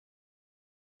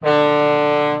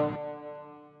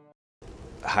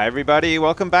Hi everybody,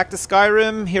 welcome back to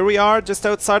Skyrim. Here we are, just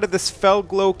outside of this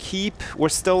Felglow Keep. We're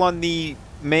still on the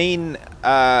main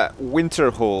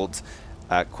Winterhold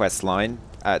quest line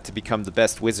to become the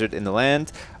best wizard in the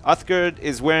land. Uthgerd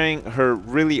is wearing her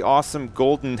really awesome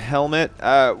golden helmet.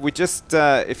 We just,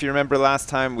 if you remember last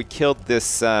time, we killed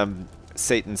this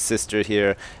Satan's sister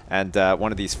here and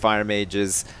one of these fire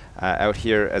mages out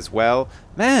here as well.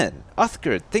 Man,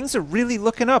 Uthgerd, things are really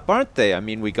looking up, aren't they? I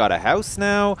mean, we got a house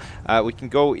now. We can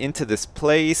go into this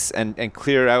place and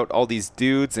clear out all these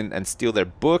dudes and steal their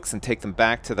books and take them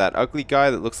back to that ugly guy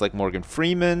that looks like Morgan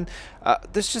Freeman.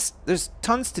 There's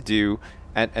tons to do.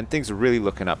 And things are really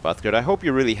looking up, Uthgerd. I hope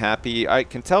you're really happy. I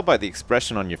can tell by the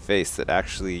expression on your face that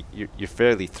actually you're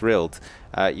fairly thrilled.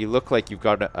 You look like you've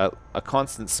got a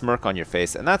constant smirk on your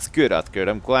face, and that's good, Uthgerd.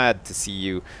 I'm glad to see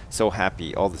you so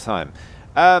happy all the time.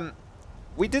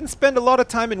 We didn't spend a lot of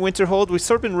time in Winterhold. We've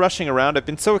sort of been rushing around. I've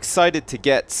been so excited to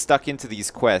get stuck into these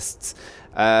quests.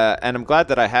 And I'm glad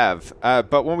that I have.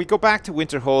 But when we go back to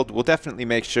Winterhold, we'll definitely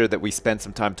make sure that we spend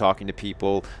some time talking to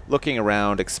people, looking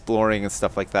around, exploring and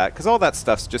stuff like that, because all that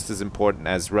stuff's just as important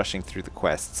as rushing through the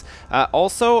quests.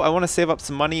 Also, I want to save up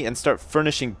some money and start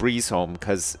furnishing Breezeholm,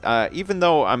 because even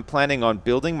though I'm planning on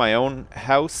building my own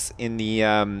house in the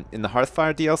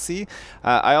Hearthfire DLC,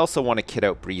 I also want to kit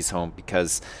out Breezeholm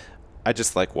because I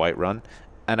just like Whiterun,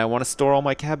 and I want to store all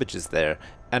my cabbages there.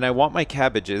 And I want my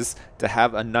cabbages to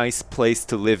have a nice place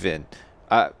to live in.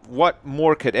 What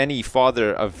more could any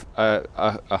father of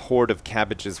a horde of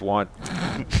cabbages want?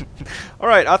 All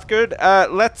right, Uthgerd,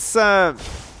 let's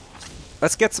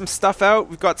get some stuff out.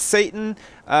 We've got Satan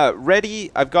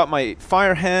ready. I've got my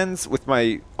fire hands with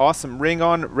my awesome ring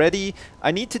on ready.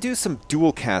 I need to do some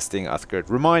dual casting, Uthgerd.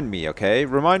 Remind me, okay?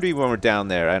 Remind me when we're down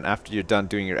there and after you're done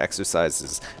doing your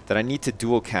exercises that I need to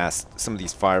dual cast some of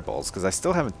these fireballs because I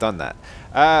still haven't done that.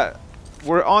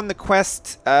 We're on the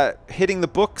quest, hitting the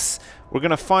books. We're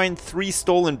going to find 3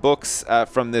 stolen books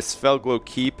from this Felglow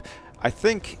Keep. I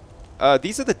think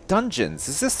these are the dungeons.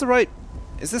 Is this the right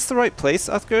place,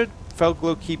 Uthgerd?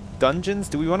 Felglow Keep dungeons?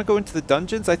 Do we want to go into the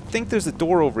dungeons? I think there's a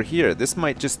door over here. This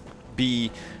might just be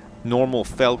normal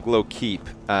Felglow Keep,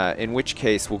 in which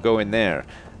case we'll go in there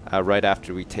right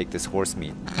after we take this horse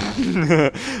meat.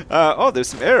 Oh, there's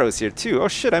some arrows here too. Oh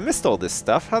shit, I missed all this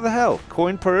stuff. How the hell?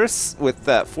 Coin purse with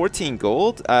 14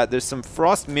 gold. There's some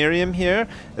frost miriam here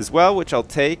as well, which I'll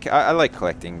take. I like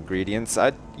collecting ingredients.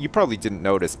 You probably didn't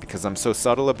notice because I'm so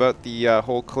subtle about the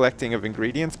whole collecting of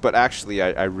ingredients, but actually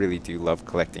I really do love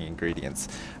collecting ingredients.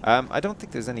 I don't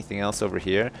think there's anything else over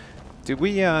here. Did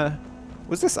we,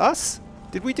 was this us?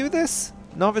 Did we do this?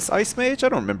 Novice Ice Mage? I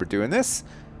don't remember doing this.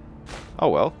 Oh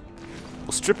well.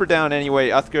 We'll strip her down anyway,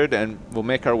 Uthgerd, and we'll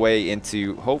make our way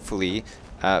into, hopefully,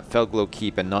 Felglow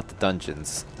Keep and not the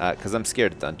dungeons, because I'm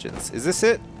scared of dungeons. Is this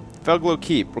it? Felglow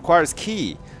Keep. Requires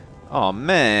key. Oh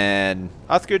man.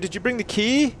 Uthgerd, did you bring the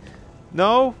key?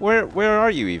 No? Where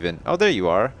are you even? Oh, there you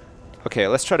are. Okay,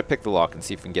 let's try to pick the lock and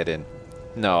see if we can get in.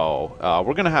 No.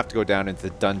 We're going to have to go down into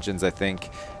the dungeons, I think.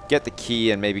 Get the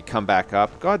key and maybe come back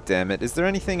up. God damn it. Is there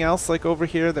anything else like over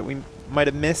here that we might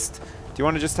have missed? Do you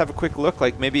want to just have a quick look?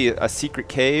 Like maybe a secret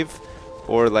cave?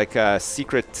 Or like a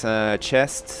secret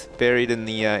chest buried in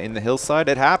the hillside?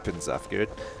 It happens, Uthgerd.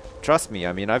 Trust me,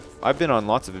 I mean, I've been on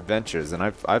lots of adventures and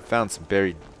I've found some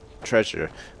buried treasure.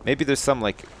 Maybe there's some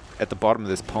like at the bottom of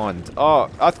this pond. Oh,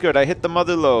 Uthgerd, I hit the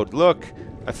mother lode. Look,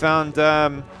 I found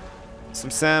some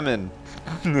salmon.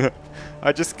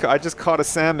 I just caught a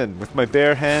salmon with my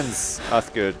bare hands,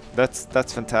 Uthgerd.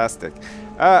 That's fantastic.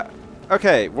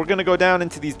 Okay, we're gonna go down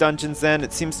into these dungeons then.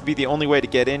 It seems to be the only way to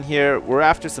get in here. We're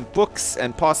after some books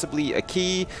and possibly a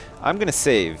key. I'm gonna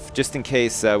save just in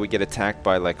case we get attacked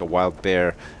by like a wild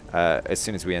bear as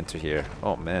soon as we enter here.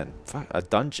 Oh man, a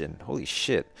dungeon. Holy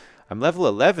shit. I'm level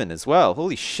 11 as well.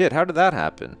 Holy shit, how did that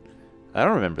happen? I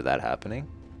don't remember that happening.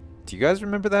 Do you guys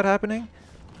remember that happening?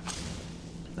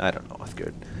 I don't know,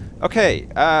 Uthgerd. Okay,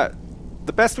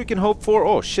 the best we can hope for...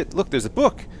 Oh shit, look, there's a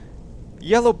book.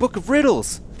 Yellow Book of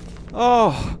Riddles.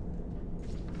 Oh.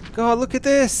 God, look at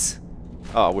this.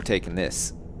 Oh, we're taking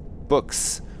this.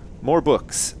 Books. More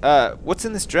books. What's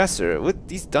in this dresser? What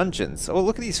these dungeons? Oh,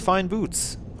 look at these fine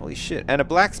boots. Holy shit. And a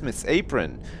blacksmith's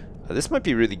apron. This might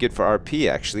be really good for RP,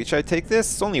 actually. Should I take this?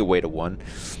 It's only a weight of 1.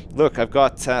 Look, I've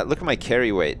got... look at my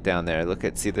carry weight down there. Look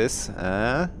at... See this?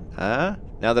 Now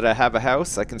that I have a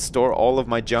house, I can store all of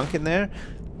my junk in there.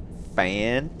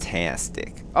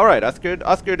 Fantastic. Alright, Uthgerd.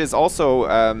 Uthgerd is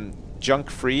also...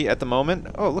 junk free at the moment.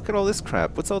 Oh, look at all this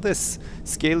crap. What's all this?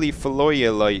 Scaly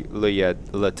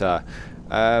Phaloyalata.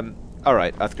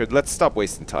 Alright, Uthgerd, let's stop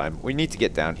wasting time. We need to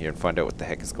get down here and find out what the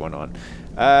heck is going on.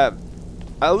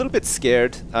 a little bit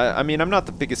scared. I mean, I'm not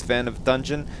the biggest fan of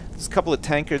dungeon. There's a couple of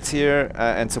tankards here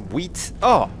and some wheat.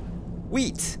 Oh,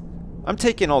 wheat. I'm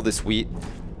taking all this wheat.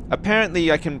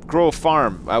 Apparently, I can grow a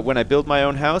farm when I build my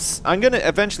own house. I'm gonna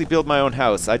eventually build my own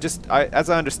house. As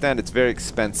I understand, it's very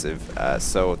expensive,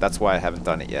 so that's why I haven't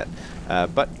done it yet.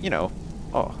 But you know,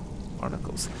 oh,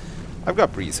 barnacles. I've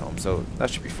got breeze home, so that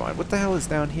should be fine. What the hell is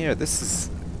down here?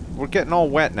 We're getting all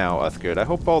wet now, Uthgard. I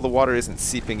hope all the water isn't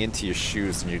seeping into your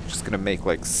shoes and you're just gonna make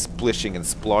like splishing and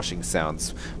sploshing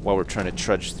sounds while we're trying to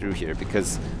trudge through here,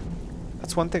 because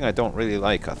that's one thing I don't really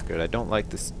like, Uthgard. I don't like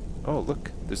this. Oh,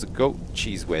 look, there's a goat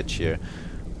cheese wedge here.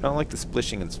 I don't like the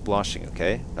splishing and sploshing,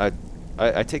 okay?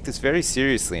 I take this very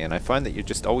seriously, and I find that you're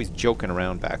just always joking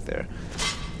around back there.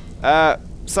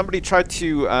 Somebody tried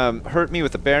to hurt me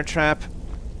with a bear trap.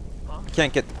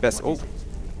 Can't get the best. Oh.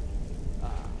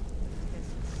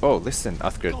 Oh, listen,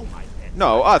 Uthgard.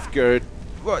 No, Uthgard.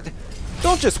 What?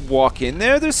 Don't just walk in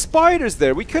there. There's spiders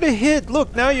there. We could have hid.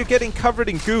 Look, now you're getting covered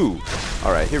in goo.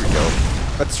 All right, here we go.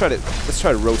 Let's try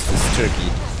to roast this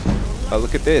turkey. Oh,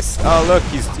 look at this. Oh, look,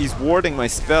 he's warding my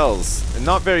spells. And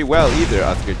not very well either,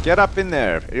 Uthgard. Get up in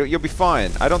there. You'll be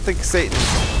fine. I don't think Satan...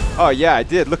 Oh, yeah, I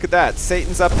did. Look at that.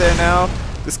 Satan's up there now.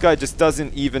 This guy just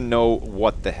doesn't even know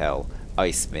what the hell.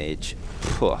 Ice mage.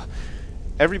 Puh.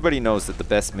 Everybody knows that the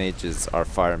best mages are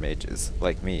fire mages,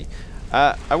 like me.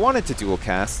 I wanted to dual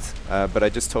cast, but I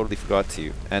just totally forgot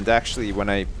to. And actually, when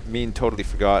I mean totally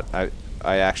forgot, I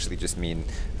actually just mean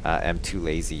I'm too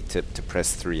lazy to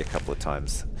press 3 a couple of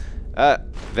times.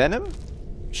 Venom?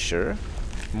 Sure.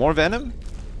 More venom?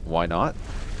 Why not?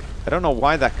 I don't know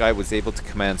why that guy was able to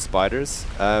command spiders.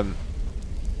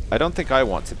 I don't think I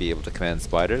want to be able to command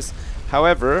spiders.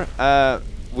 However,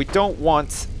 we don't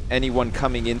want anyone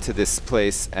coming into this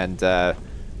place and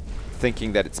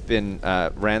thinking that it's been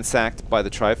ransacked by the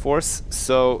Triforce.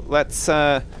 So let's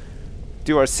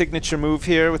do our signature move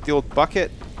here with the old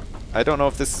bucket. I don't know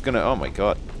if this is gonna... Oh my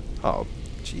god. Oh,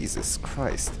 Jesus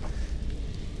Christ.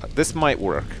 This might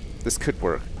work. This could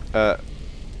work.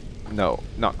 No,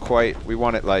 not quite. We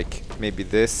want it like maybe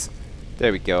this.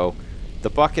 There we go. The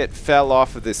bucket fell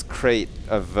off of this crate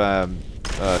of...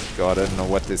 God, I don't know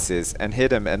what this is, and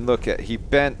hit him, and look, he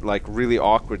bent like really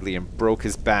awkwardly and broke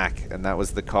his back, and that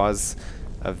was the cause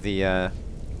of the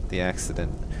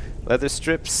accident. Leather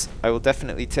strips, I will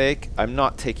definitely take. I'm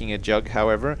not taking a jug,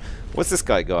 however. What's this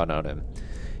guy got on him?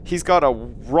 He's got a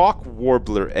rock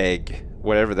warbler egg,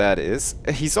 whatever that is.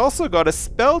 He's also got a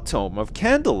spell tome of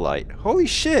candlelight. Holy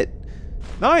shit!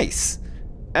 Nice!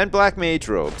 And black mage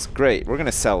robes. Great, we're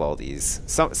gonna sell all these.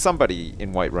 Somebody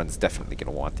in Whiterun's definitely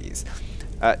gonna want these.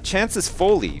 Chance's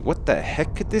Foley. What the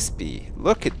heck could this be?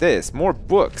 Look at this. More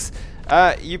books.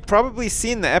 You've probably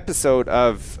seen the episode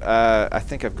of... I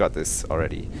think I've got this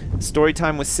already.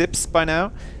 Storytime with Sips by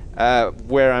now.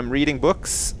 Where I'm reading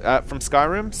books from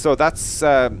Skyrim. So that's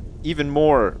even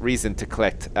more reason to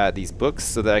collect these books,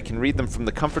 so that I can read them from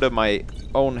the comfort of my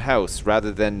own house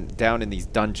rather than down in these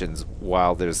dungeons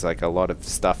while there's like a lot of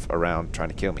stuff around trying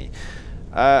to kill me.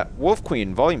 Wolf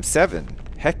Queen, Volume 7.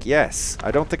 Heck yes. I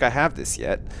don't think I have this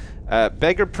yet.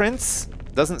 Beggar Prince.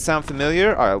 Doesn't sound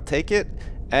familiar. I'll take it.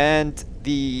 And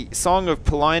the Song of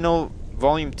Pelinal,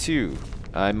 Volume 2.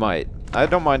 I might. I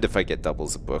don't mind if I get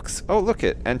doubles of books. Oh, look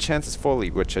it. And Chance's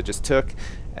Foley, which I just took.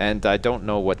 And I don't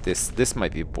know what this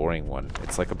might be a boring one.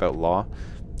 It's like about law.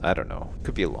 I don't know.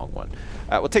 Could be a long one.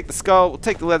 We'll take the skull. We'll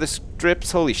take the leather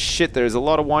strips. Holy shit, there's a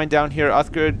lot of wine down here.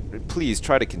 Uthgard, please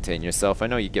try to contain yourself. I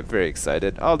know you get very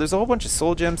excited. Oh, there's a whole bunch of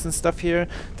soul gems and stuff here.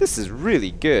 This is really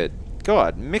good.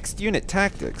 God, mixed unit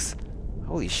tactics.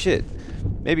 Holy shit.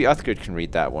 Maybe Uthgard can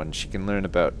read that one. She can learn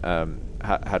about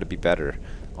how to be better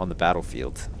on the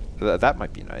battlefield. That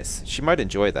might be nice. She might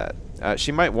enjoy that.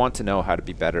 She might want to know how to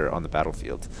be better on the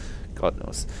battlefield. God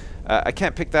knows. I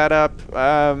can't pick that up.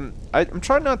 I'm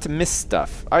trying not to miss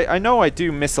stuff. I know I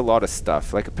do miss a lot of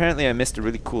stuff. Like, apparently I missed a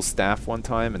really cool staff one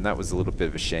time, and that was a little bit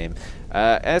of a shame.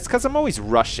 And it's because I'm always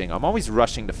rushing. I'm always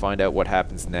rushing to find out what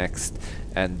happens next.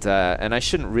 And I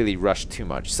shouldn't really rush too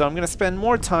much. So I'm going to spend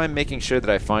more time making sure that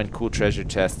I find cool treasure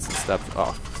chests and stuff.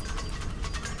 Oh,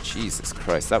 Jesus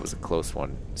Christ, that was a close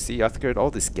one. See, Uthgard, all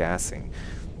this gassing.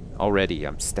 Already,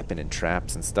 I'm stepping in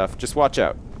traps and stuff. Just watch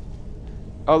out.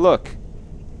 Oh, look.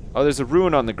 Oh, there's a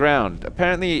ruin on the ground.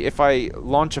 Apparently, if I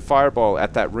launch a fireball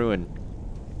at that ruin,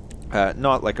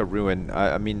 not like a ruin,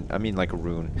 I mean like a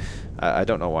rune. I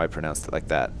don't know why I pronounced it like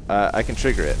that. I can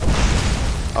trigger it.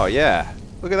 Oh yeah,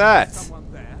 look at that.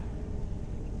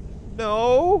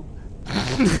 No.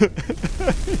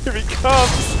 Here he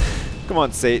comes. Come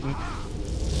on, Satan.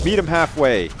 Meet him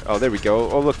halfway. Oh, there we go.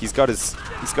 Oh, look, he's got his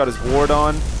ward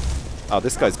on. Oh,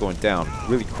 this guy's going down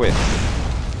really quick.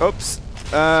 Oops.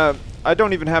 I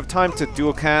don't even have time to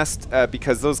dual cast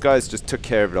because those guys just took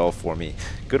care of it all for me.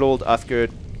 Good old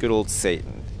Uthgerd, good old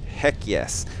Satan. Heck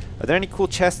yes. Are there any cool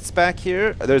chests back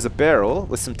here? There's a barrel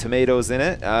with some tomatoes in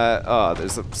it. Oh,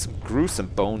 there's some gruesome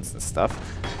bones and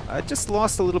stuff. I just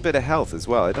lost a little bit of health as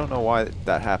well. I don't know why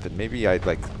that happened. Maybe I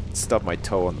like stubbed my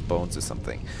toe on the bones or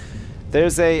something.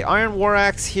 There's a iron war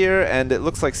axe here, and it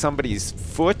looks like somebody's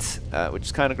foot, which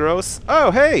is kind of gross.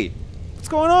 Oh, hey! What's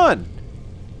going on?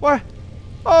 What?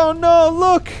 Oh no,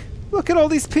 look! Look at all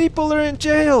these people that are in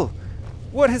jail!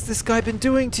 What has this guy been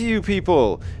doing to you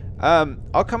people?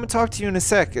 I'll come and talk to you in a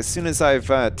sec as soon as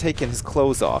I've taken his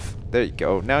clothes off. There you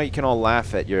go. Now you can all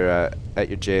laugh at your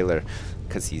jailer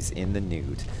because he's in the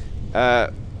nude.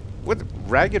 With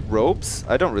ragged robes?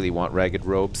 I don't really want ragged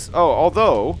robes. Oh,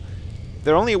 although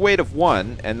they're only a weight of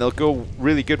 1, and they'll go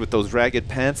really good with those ragged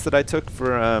pants that I took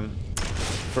for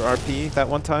RP that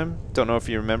one time. Don't know if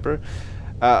you remember.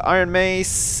 Iron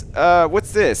mace.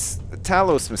 What's this?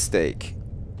 Talos mistake.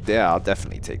 Yeah, I'll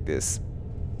definitely take this.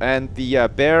 And the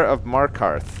Bear of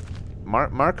Markarth.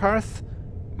 Markarth?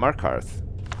 Markarth.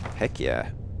 Heck yeah.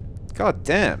 God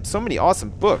damn, so many awesome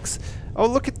books. Oh,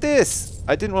 look at this.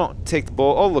 I didn't want to take the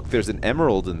bowl. Oh, look, there's an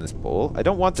emerald in this bowl. I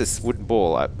don't want this wooden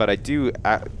bowl, but I do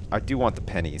want the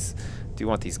pennies. I do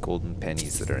want these golden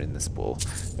pennies that are in this bowl.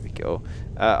 There we go.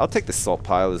 I'll take the salt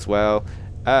pile as well.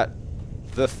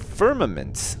 The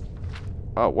firmament.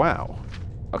 Oh, wow.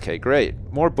 Okay, great.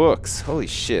 More books. Holy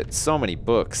shit, so many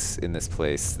books in this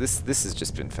place. This has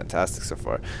just been fantastic so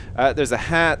far. There's a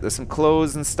hat, there's some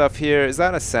clothes and stuff here. Is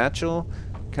that a satchel?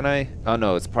 Can I? Oh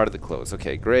no, it's part of the clothes.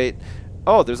 Okay, great.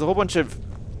 Oh, there's a whole bunch of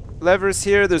levers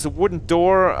here. There's a wooden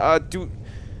door.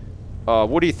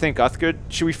 What do you think, Uthgerd?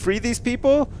 Should we free these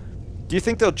people? Do you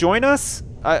think they'll join us?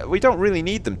 We don't really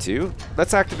need them to.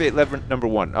 Let's activate lever number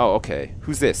 1. Oh, okay.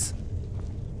 Who's this?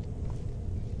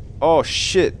 Oh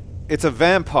shit. It's a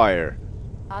vampire.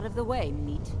 Out of the way,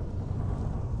 meat.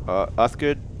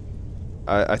 Uthgerd,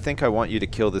 I think I want you to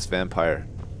kill this vampire.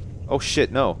 Oh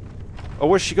shit, no. Oh,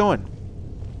 where's she going?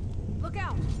 Look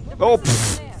out! Oh,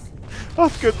 pfft.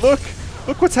 Uthgerd, look!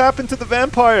 Look what's happened to the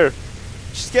vampire!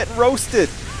 She's getting roasted!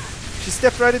 She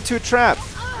stepped right into a trap.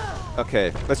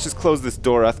 Okay, let's just close this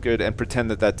door, Uthgerd, and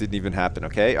pretend that that didn't even happen,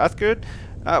 okay? Uthgerd,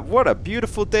 what a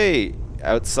beautiful day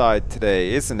outside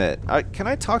today, isn't it? Can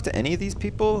I talk to any of these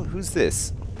people? Who's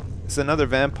this? It's another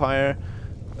vampire.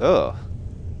 Oh.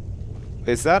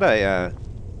 Is that a,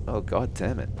 oh, god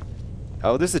damn it.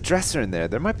 Oh, there's a dresser in there.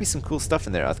 There might be some cool stuff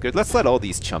in there, Uthgerd. Let's let all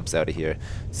these chumps out of here.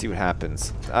 See what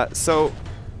happens. So,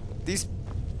 these...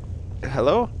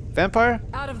 Hello? Vampire?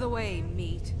 Out of the way,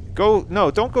 meat. Go... No,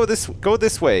 don't go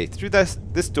this way. Through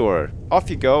this door.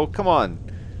 Off you go. Come on.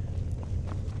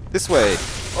 This way.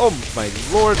 Oh, my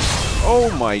lord.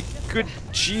 Oh, my good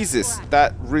Jesus.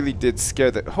 That really did scare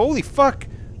the... Holy fuck!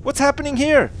 What's happening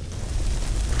here?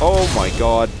 Oh, my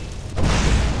god.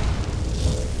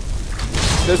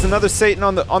 There's another Satan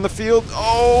on the field.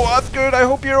 Oh, Uthgerd, I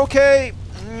hope you're okay.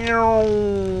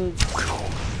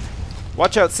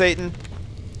 Watch out, Satan.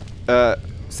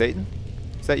 Satan?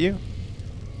 Is that you?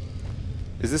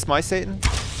 Is this my Satan?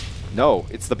 No,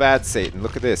 it's the bad Satan.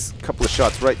 Look at this. Couple of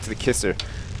shots right to the kisser.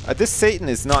 This Satan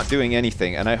is not doing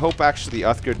anything, and I hope actually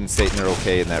Uthgerd and Satan are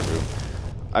okay in that room.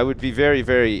 I would be very,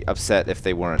 very upset if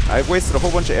they weren't. I've wasted a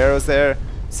whole bunch of arrows there.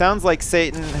 Sounds like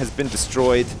Satan has been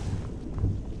destroyed.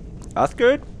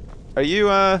 Uthgerd? Are you,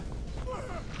 Oh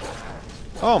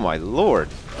my lord.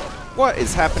 What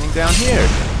is happening down here?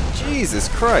 Jesus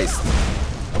Christ.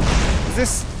 Is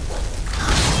this...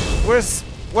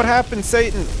 What happened,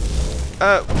 Satan?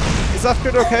 Is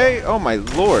Uthgerd okay? Oh my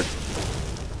lord.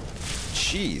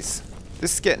 Jeez.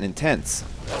 This is getting intense.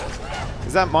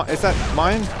 Is that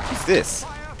mine? Who's this?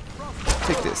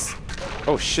 Take this.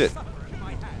 Oh shit.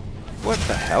 What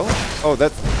the hell? Oh,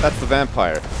 that's the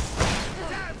vampire.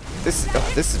 This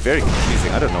is very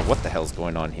confusing. I don't know what the hell's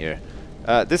going on here.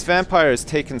 This vampire has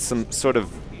taken some sort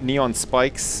of neon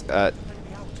spikes.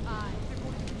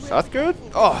 Uthgerd?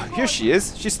 Oh, here she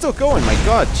is. She's still going. My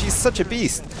god, she's such a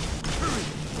beast.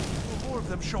 More of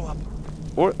them show up.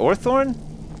 Orthorn?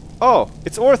 Oh,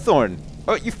 it's Orthorn.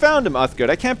 Oh, you found him, Uthgerd.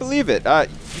 I can't believe it.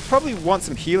 You probably want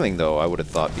some healing, though, I would have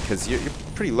thought, because you're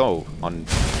pretty low on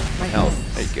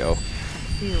health. There you go.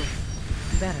 Feel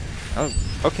better. Oh,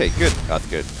 okay, good,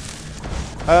 Uthgerd.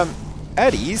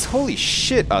 At ease? Holy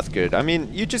shit, Uthgerd. I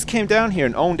mean, you just came down here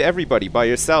and owned everybody by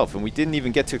yourself, and we didn't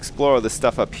even get to explore all this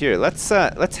stuff up here. Let's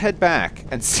head back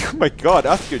and see. Oh my god,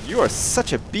 Uthgerd, you are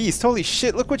such a beast. Holy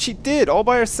shit, look what she did all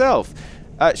by herself.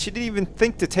 She didn't even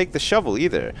think to take the shovel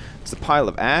either. There's a pile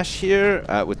of ash here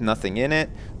with nothing in it.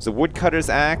 There's a woodcutter's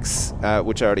axe,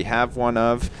 which I already have one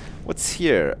of. What's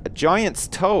here? A giant's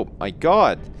toe. My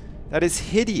god. That is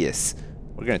hideous.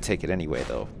 We're going to take it anyway,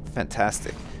 though.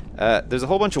 Fantastic. There's a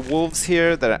whole bunch of wolves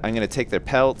here that I'm going to take their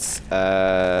pelts.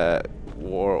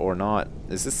 Or not.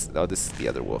 Is this... Oh, this is the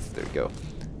other wolf. There we go.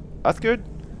 Uthgerd?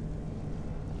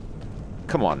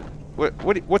 Come on.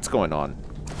 What's going on?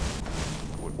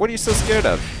 What are you so scared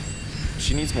of?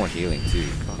 She needs more healing, too.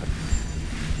 God.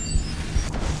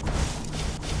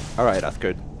 Alright,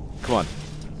 Uthgerd. Come on.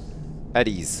 At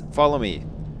ease. Follow me.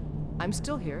 I'm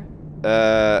still here.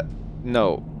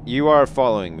 No. You are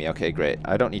following me. Okay, great.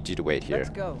 I don't need you to wait here.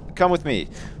 Let's go. Come with me.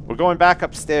 We're going back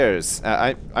upstairs.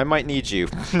 I might need you.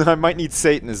 I might need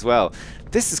Satan as well.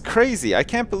 This is crazy. I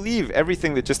can't believe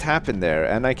everything that just happened there,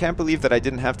 and I can't believe that I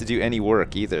didn't have to do any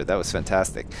work either. That was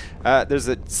fantastic. There's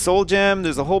a soul gem.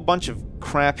 There's a whole bunch of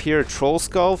crap here. Troll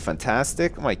skull.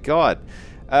 Fantastic. Oh my god.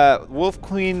 Wolf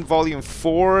Queen Volume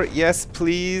 4. Yes,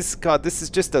 please. God, this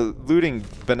is just a looting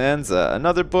bonanza.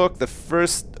 Another book. The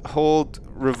First Hold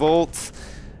Revolt.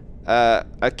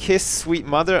 A Kiss, Sweet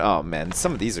Mother. Oh man,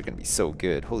 some of these are gonna be so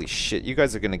good. Holy shit, you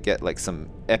guys are gonna get like some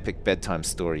epic bedtime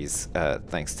stories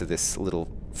thanks to this little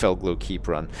Felglow Keep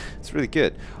run. It's really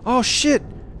good. Oh shit!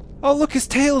 Oh look, his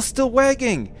tail is still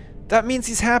wagging! That means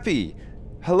he's happy.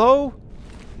 Hello?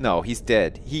 No, he's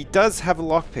dead. He does have a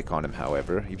lockpick on him,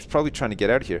 however. He was probably trying to get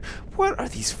out of here. What are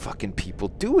these fucking people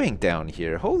doing down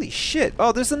here? Holy shit!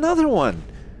 Oh, there's another one!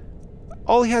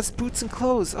 All he has is boots and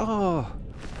clothes. Oh...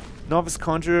 Novice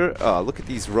Conjurer. Oh, look at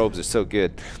these robes, are so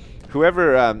good.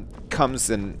 Whoever comes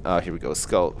in... Oh, here we go,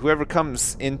 skull. Whoever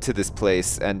comes into this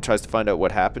place and tries to find out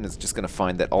what happened is just going to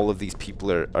find that all of these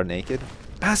people are naked.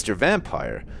 Master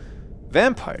Vampire.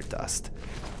 Vampire dust.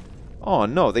 Oh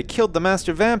no, they killed the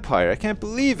Master Vampire. I can't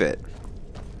believe it.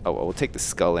 Oh, well, we'll take the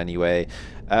skull anyway.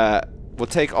 We'll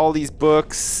take all these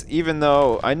books, even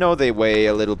though I know they weigh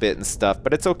a little bit and stuff,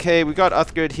 but it's okay. We got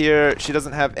Uthgerd here. She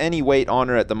doesn't have any weight on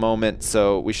her at the moment,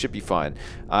 so we should be fine.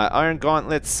 Iron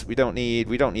gauntlets, we don't need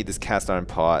this cast iron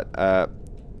pot.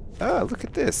 Look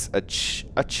at this.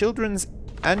 A children's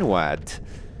annuad.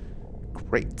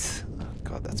 Great. Oh,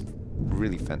 God, that's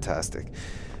really fantastic.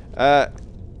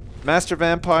 Master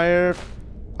Vampire.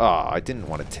 Oh, I didn't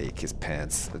want to take his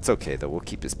pants. It's okay, though. We'll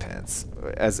keep his pants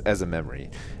as a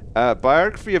memory.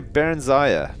 Biography of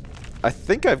Bonanza. I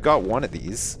think I've got one of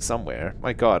these somewhere.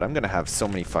 My god, I'm gonna have so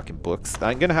many fucking books.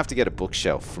 I'm gonna have to get a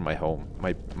bookshelf for my home,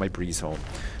 my breeze home.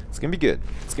 It's gonna be good.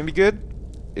 It's gonna be good.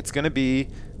 It's gonna be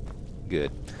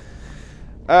good.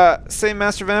 Same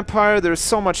Master Vampire. There's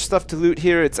so much stuff to loot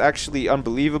here. It's actually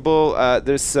unbelievable.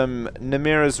 There's some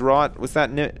Namira's Rot. Was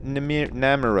that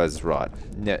Namira's Rot?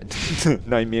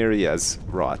 Nymeria's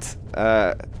Rot.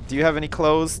 Do you have any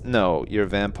clothes? No, you're a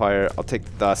vampire. I'll take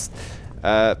the dust.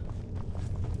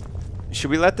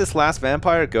 Should we let this last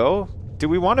vampire go? Do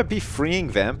we want to be freeing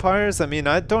vampires? I mean,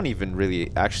 I don't even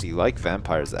really actually like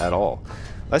vampires at all.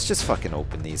 Let's just fucking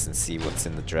open these and see what's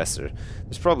in the dresser.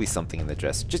 There's probably something in the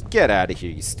dresser. Just get out of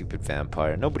here, you stupid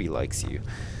vampire. Nobody likes you.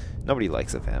 Nobody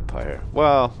likes a vampire.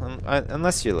 Well,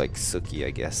 unless you're like Suki,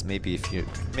 I guess. Maybe if your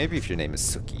name is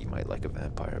Suki, you might like a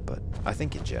vampire. But I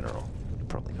think in general,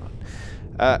 probably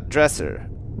not. Dresser.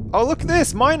 Oh, look at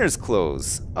this! Miner's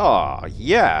clothes! Oh,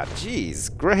 yeah,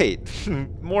 jeez, great.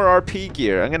 More RP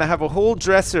gear. I'm gonna have a whole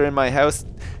dresser in my house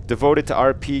devoted to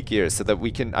RP gear so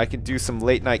that I can do some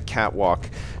late night catwalk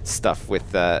stuff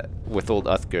with old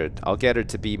Uthgerd. I'll get her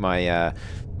to be my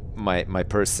my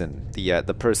person,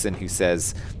 the person who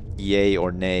says yay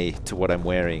or nay to what I'm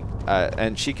wearing,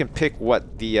 and she can pick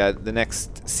what the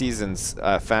next season's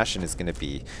fashion is gonna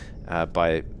be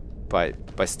by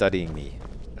studying me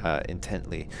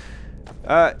intently.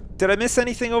 Did I miss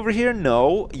anything over here?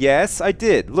 No. Yes, I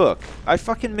did. Look, I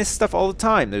fucking miss stuff all the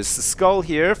time. There's a skull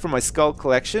here for my skull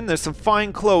collection. There's some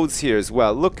fine clothes here as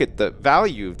well. Look at the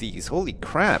value of these. Holy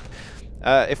crap.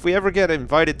 If we ever get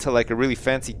invited to like a really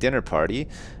fancy dinner party,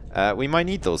 we might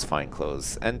need those fine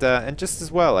clothes. And just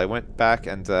as well, I went back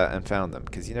and found them,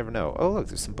 because you never know. Oh, look,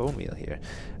 there's some bone meal here.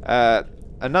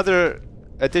 Another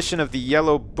edition of the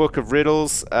Yellow Book of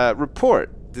Riddles.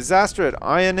 Report. Disaster at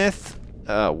Ionith.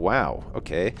 Wow.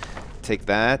 Okay. Take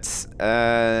that.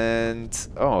 And...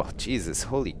 oh, Jesus.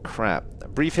 Holy crap. A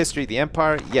Brief History of the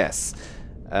Empire? Yes.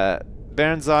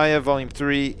 Bonanza, Volume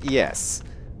 3? Yes.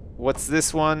 What's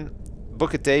this one?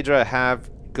 Book of Daedra I have.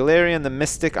 Galarian the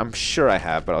Mystic? I'm sure I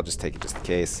have, but I'll just take it just in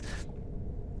case.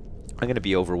 I'm gonna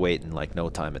be overweight in like no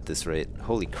time at this rate.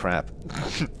 Holy crap.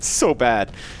 So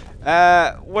bad.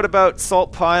 What about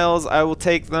salt piles? I will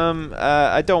take them.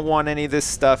 I don't want any of this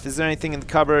stuff. Is there anything in the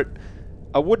cupboard?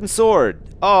 A wooden sword.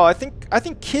 Oh, I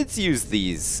think kids use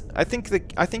these. I think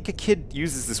a kid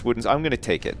uses this wooden. I'm gonna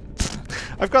take it.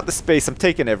 I've got the space. I'm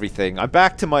taking everything. I'm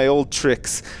back to my old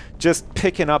tricks, just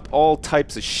picking up all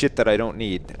types of shit that I don't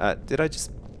need. Did I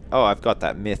just? Oh, I've got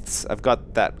that myths. I've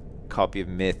got that copy of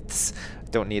myths.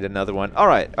 Don't need another one. All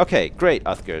right. Okay. Great,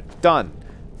 Uthgerd. Done.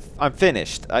 I'm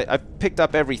finished. I picked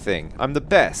up everything. I'm the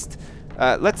best.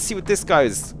 Let's see what this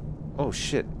guy's. Oh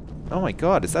shit. Oh my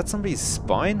god, is that somebody's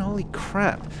spine? Holy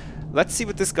crap. Let's see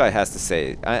what this guy has to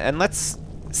say. And let's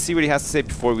see what he has to say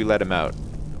before we let him out.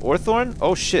 Orthorn?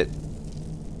 Oh shit.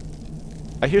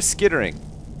 I hear skittering.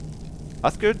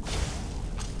 Uthgerd?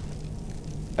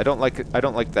 I don't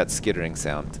like that skittering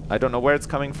sound. I don't know where it's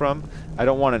coming from. I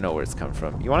don't want to know where it's coming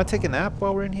from. You want to take a nap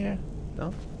while we're in here?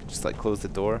 No? Just like close the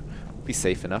door. Be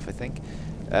safe enough, I think.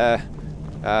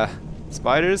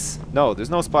 Spiders? No, there's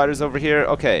no spiders over here.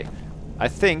 Okay. I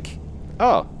think...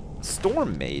 Oh,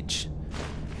 Storm Mage.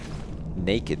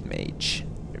 Naked Mage.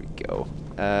 There we go.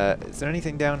 Is there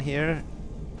anything down here?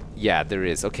 Yeah, there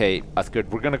is. Okay, Uthgerd,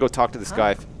 we're gonna go talk to this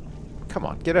guy. Come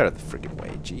on, get out of the friggin' way.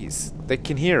 Jeez. They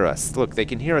can hear us. Look, they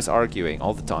can hear us arguing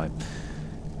all the time.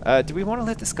 Do we want to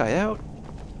let this guy out?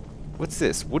 What's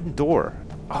this? Wooden door.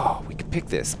 Oh, we can pick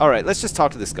this. Alright, let's just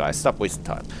talk to this guy. Stop wasting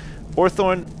time.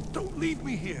 Orthorn. Don't leave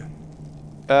me here.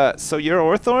 So you're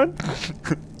Orthorn?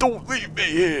 Don't leave me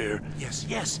here. Yes,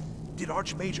 yes. Did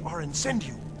Archmage Arin send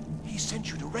you? He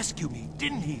sent you to rescue me,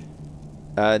 didn't he?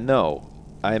 No.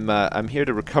 I'm here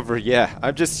to recover. Yeah,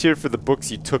 I'm just here for the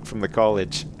books you took from the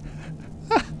college.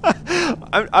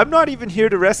 I'm not even here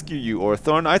to rescue you,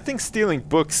 Orthorn. I think stealing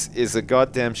books is a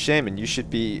goddamn shame, and you should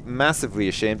be massively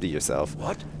ashamed of yourself.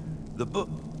 What? The book?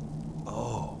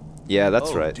 Oh. Yeah,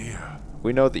 that's oh, right. Dear.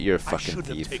 We know that you're a fucking I shouldn't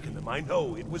thief. have taken them. I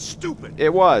know. It was stupid.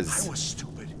 It was. I was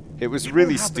stupid. It was It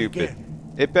really won't happen stupid.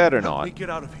 again. It better Help not. me get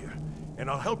out of here, and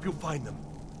I'll help you find them.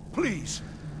 Please.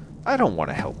 I don't want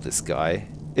to help this guy.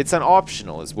 It's an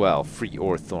optional as well, free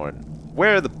Orthorn.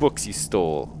 Where are the books you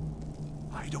stole?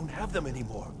 I don't have them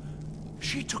anymore.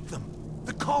 She took them.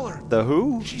 The collar. The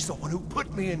who? She's the one who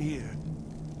put me in here.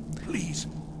 Please,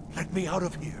 let me out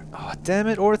of here. Oh, damn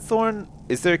it, Orthorn.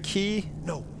 Is there a key?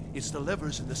 No, it's the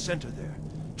levers in the center there.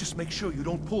 Just make sure you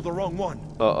don't pull the wrong one.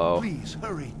 Uh-oh. Please,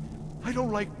 hurry. I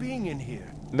don't like being in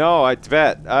here. No, I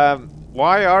bet.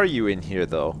 Why are you in here,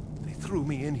 though? They threw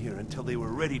me in here until they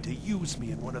were ready to use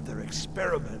me in one of their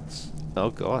experiments. Oh,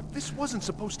 God. This wasn't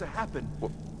supposed to happen.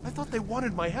 I thought they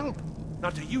wanted my help,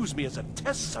 not to use me as a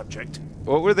test subject.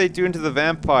 What were they doing to the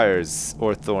vampires,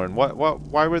 Orthorn?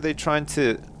 Why were they trying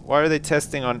to... Why are they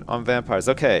testing on vampires?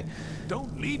 Okay.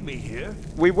 Don't leave me here.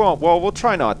 We won't. Well, we'll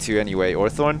try not to anyway,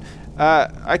 Orthorn.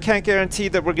 I can't guarantee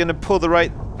that we're going to pull the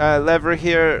right lever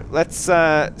here. Let's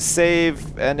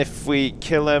save, and if we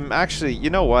kill him... Actually, you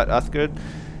know what, Uthgerd?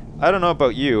 I don't know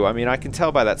about you. I mean, I can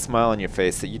tell by that smile on your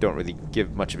face that you don't really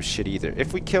give much of a shit either.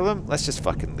 If we kill him, let's just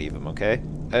fucking leave him, okay?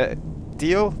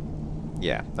 Deal?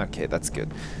 Yeah, okay, that's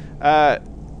good.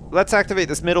 Let's activate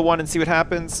this middle one and see what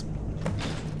happens.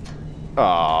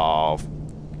 Oh,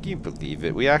 can you believe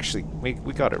it? We actually, we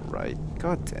got it right.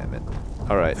 God damn it.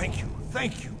 Alright. Thank you,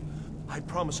 thank you. I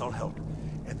promise I'll help.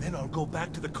 And then I'll go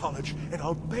back to the college and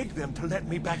I'll beg them to let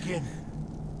me back in.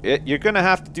 You're gonna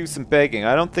have to do some begging.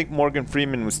 I don't think Morgan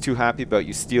Freeman was too happy about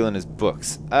you stealing his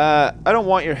books. I don't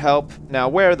want your help. Now,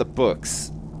 where are the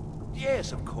books?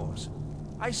 Yes, of course.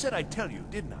 I said I'd tell you,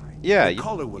 didn't I? Yeah, the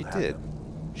caller will have did.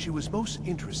 them. She was most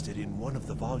interested in one of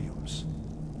the volumes.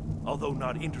 Although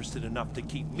not interested enough to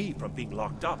keep me from being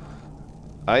locked up.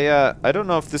 I don't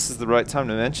know if this is the right time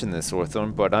to mention this,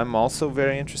 Orthorn, but I'm also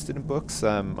very interested in books.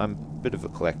 I'm a bit of a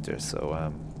collector,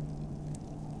 so,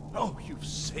 Oh, you've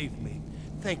saved me.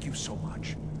 Thank you so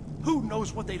much. Who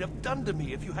knows what they'd have done to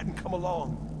me if you hadn't come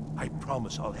along. I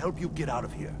promise I'll help you get out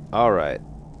of here. Alright.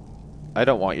 I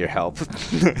don't want your help.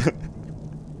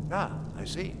 Ah, I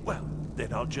see. Well,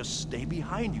 then I'll just stay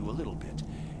behind you a little bit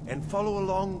and follow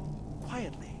along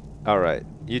quietly. Alright,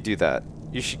 you do that.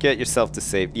 You should get yourself to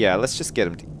save. Yeah, let's just get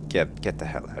him to get the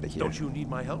hell out of here. Don't you need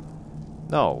my help?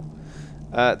 No.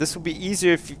 This will be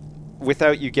easier if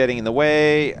without you getting in the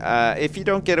way. If you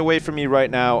don't get away from me right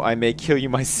now, I may kill you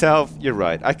myself. You're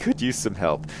right. I could use some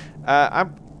help.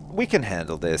 We can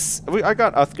handle this. I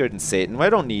got Uthgerd and Satan. I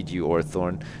don't need you,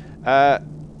 Orthorn.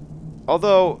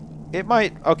 Although it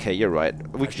might. Okay, you're right.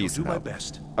 We could use some help. I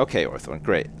shall do my best. Okay, Orthorn.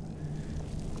 Great.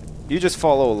 You just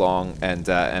follow along,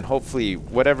 and hopefully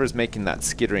whatever's making that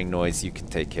skittering noise you can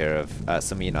take care of.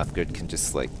 So me and Uthgerd can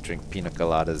just like drink pina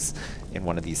coladas in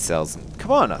one of these cells. And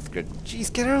come on, Uthgerd.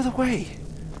 Jeez, get out of the way.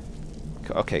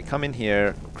 Okay, come in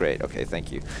here. Great. Okay,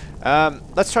 thank you.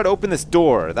 Let's try to open this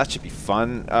door. That should be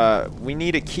fun. We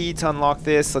need a key to unlock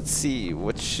this. Let's see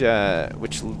which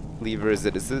lever is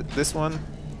it? Is it this one?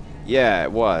 Yeah,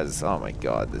 it was. Oh my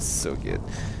god, this is so good.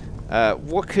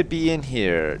 What could be in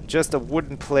here? Just a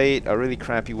wooden plate, a really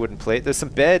crappy wooden plate. There's some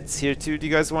beds here too. Do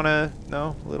you guys want to,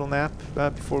 no, a little nap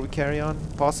before we carry on?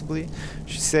 Possibly.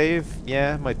 Should save?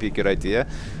 Yeah, might be a good idea.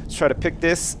 Let's try to pick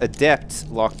this. Adept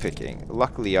lockpicking.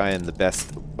 Luckily, I am the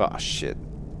best. Oh shit.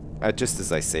 Just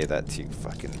as I say that too,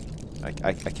 fucking,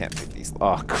 I can't pick these.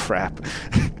 Oh crap.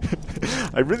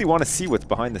 I really want to see what's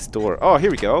behind this door. Oh,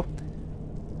 here we go.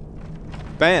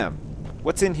 Bam.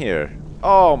 What's in here?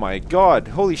 Oh my god,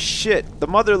 holy shit, the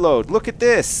mother lode, look at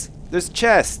this, there's a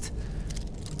chest.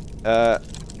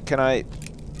 Can I,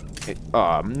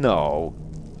 oh no,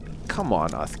 come on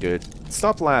Uthgerd,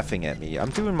 stop laughing at me, I'm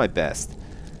doing my best.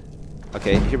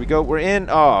 Okay, here we go, we're in,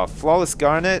 oh, flawless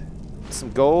garnet,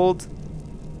 some gold,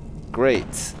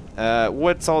 great.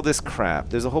 What's all this crap?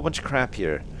 There's a whole bunch of crap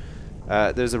here.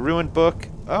 There's a ruined book.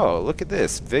 Oh, look at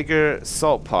this. Vigor,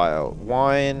 salt pile,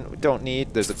 wine, we don't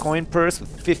need. There's a coin purse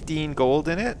with 15 gold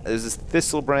in it. There's this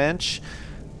thistle branch.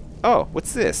 Oh,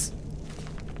 what's this?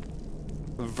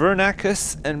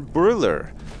 Vernacus and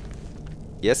Burler.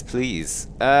 Yes, please.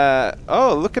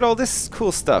 Oh, look at all this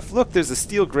cool stuff. Look, there's a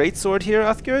steel greatsword here,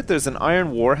 Uthgerd. There's an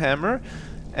iron warhammer.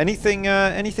 Anything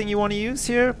you want to use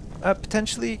here?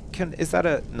 Potentially? Is that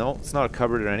a... No, it's not a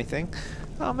cupboard or anything.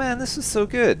 Oh man, this is so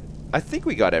good. I think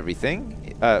we got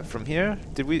everything from here.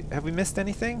 Have we missed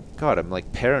anything? God, I'm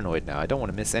like paranoid now. I don't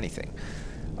want to miss anything.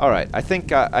 All right, I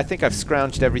think I've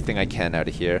scrounged everything I can out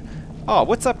of here. Oh,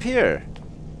 what's up here?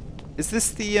 Is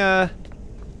this the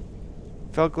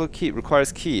Velcro key?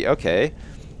 Requires key. Okay,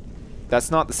 that's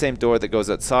not the same door that goes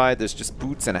outside. There's just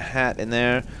boots and a hat in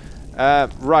there.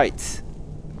 Right.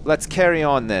 Let's carry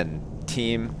on then,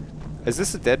 team. Is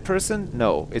this a dead person?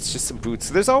 No, it's just some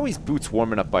boots. There's always boots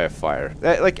warming up by a fire.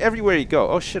 Like everywhere you go.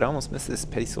 Oh shit, I almost missed this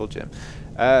petty soul gem.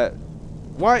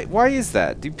 Why is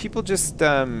that? Do people just,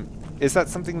 is that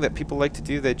something that people like to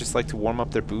do? They just like to warm up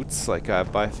their boots, like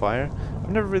by a fire? I've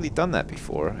never really done that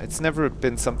before. It's never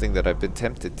been something that I've been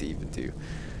tempted to even do.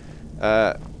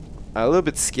 I'm a little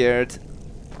bit scared.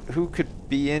 Who could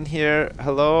be in here?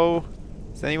 Hello?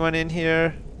 Is anyone in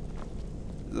here?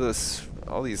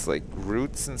 All these like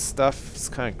roots and stuff. It's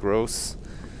kind of gross.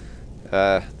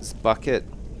 This bucket.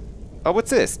 Oh, what's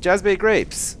this? Jazzbay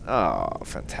grapes. Oh,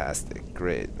 fantastic!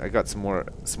 Great. I got some more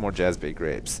jazzbay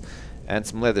grapes, and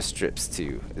some leather strips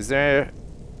too. Is there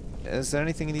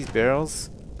anything in these barrels?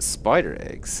 Spider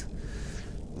eggs.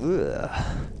 Ugh.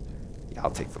 Yeah,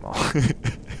 I'll take them all.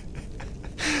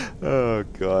 Oh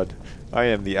god, I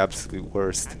am the absolute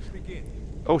worst.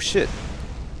 Oh shit.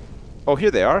 Oh,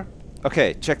 here they are.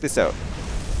 Okay, check this out.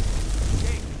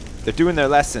 They're doing their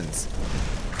lessons.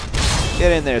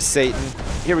 Get in there, Satan.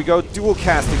 Here we go, dual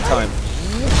casting time.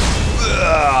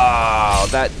 Ugh,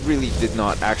 that really did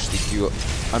not actually do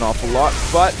an awful lot,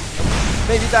 but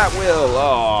maybe that will.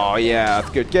 Oh yeah,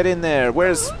 good. Get in there.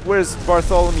 Where's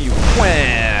Bartholomew?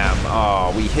 Wham!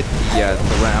 Oh, we hit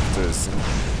the rafters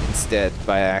instead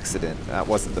by accident. That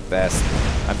wasn't the best.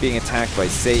 I'm being attacked by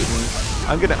Satan.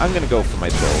 I'm gonna go for my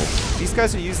bow. These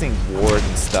guys are using ward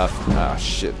and stuff. Ah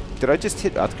shit. Did I just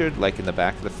hit Uthgerd like in the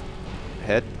back of the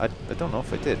head? I don't know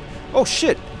if I did. Oh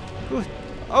shit!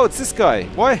 Oh, it's this guy.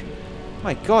 Why?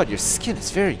 My god, your skin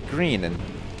is very green and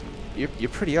you're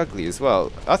pretty ugly as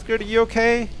well. Uthgerd, are you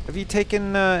okay? Have you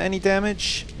taken any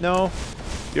damage? No?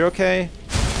 You're okay?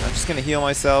 I'm just gonna heal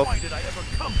myself. Why did I ever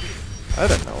come here? I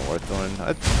don't know, Orthorn.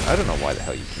 I don't know why the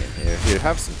hell you came here. Here,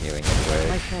 have some healing anyway.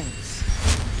 My thanks.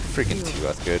 Friggin' too,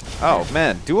 that's good. Oh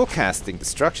man, dual casting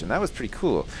destruction. That was pretty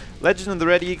cool. Legend of the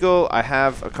Red Eagle. I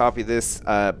have a copy of this,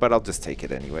 but I'll just take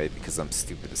it anyway because I'm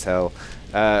stupid as hell.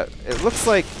 It looks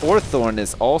like Orthorn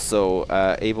is also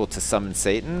able to summon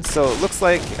Satan, so it looks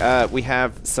like we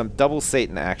have some double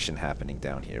Satan action happening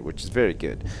down here, which is very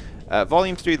good.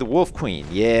 Volume 3, The Wolf Queen.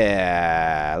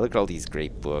 Yeah, look at all these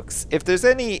great books. If there's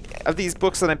any of these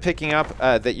books that I'm picking up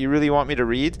that you really want me to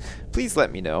read, please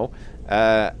let me know.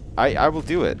 I will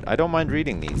do it. I don't mind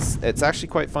reading these. It's actually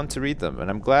quite fun to read them, and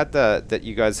I'm glad that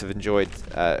you guys have enjoyed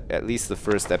at least the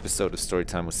first episode of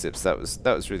Storytime with Sips. That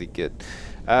was really good.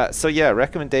 So yeah,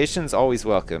 recommendations always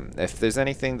welcome. If there's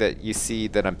anything that you see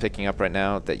that I'm picking up right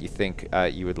now that you think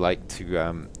you would like to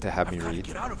have me read.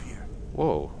 Get out of here.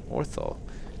 Whoa, Orthol.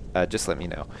 Just let me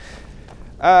know.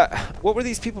 What were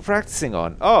these people practicing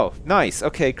on? Oh, nice.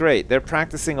 Okay, great. They're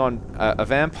practicing on a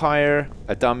vampire,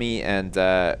 a dummy, and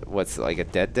what's like a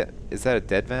dead? Is that a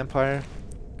dead vampire?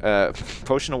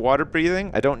 Potion of water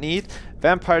breathing. I don't need.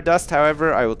 Vampire dust,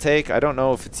 however, I will take. I don't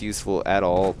know if it's useful at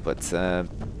all, but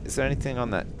is there anything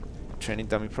on that training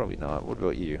dummy? Probably not. What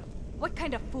about you? What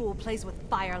kind of fool plays with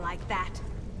fire like that?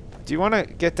 Do you want to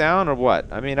get down or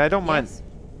what? I mean, I don't mind. Yes.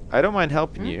 I don't mind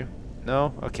helping you.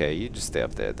 No? Okay, you just stay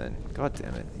up there then. God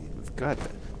damn it. God,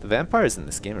 the vampires in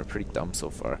this game are pretty dumb so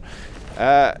far.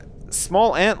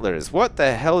 Small antlers. What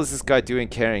the hell is this guy doing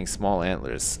carrying small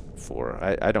antlers for?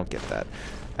 I don't get that.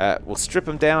 We'll strip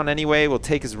him down anyway. We'll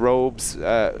take his robes.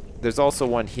 There's also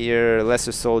one here.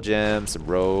 Lesser soul gems, some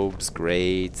robes.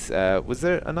 Great. Was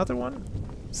there another one?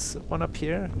 One up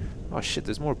here? Oh shit,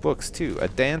 there's more books too. A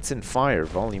Dance in Fire,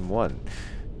 Volume 1.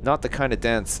 Not the kind of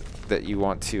dance that you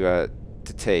want to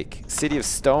take. City of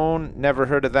Stone, never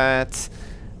heard of that.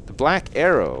 The Black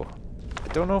Arrow. I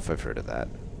don't know if I've heard of that.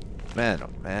 Man, oh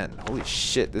man, holy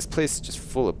shit, this place is just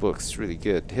full of books. It's really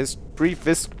good. Brief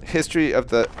History of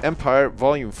the Empire,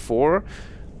 Volume 4.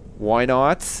 Why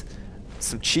not?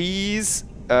 Some cheese.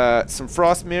 Some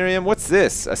frost miriam. What's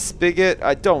this? A spigot?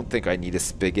 I don't think I need a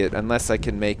spigot unless I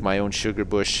can make my own sugar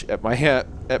bush at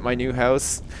my new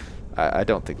house. I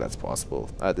don't think that's possible.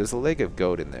 There's a leg of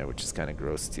goat in there, which is kind of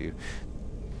gross too.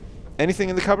 Anything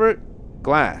in the cupboard?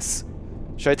 Glass.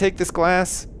 Should I take this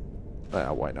glass?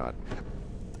 Why not?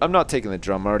 I'm not taking the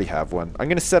drum. I already have one. I'm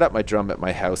gonna set up my drum at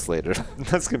my house later.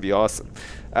 That's gonna be awesome.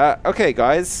 Okay,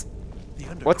 guys.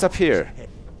 What's up here?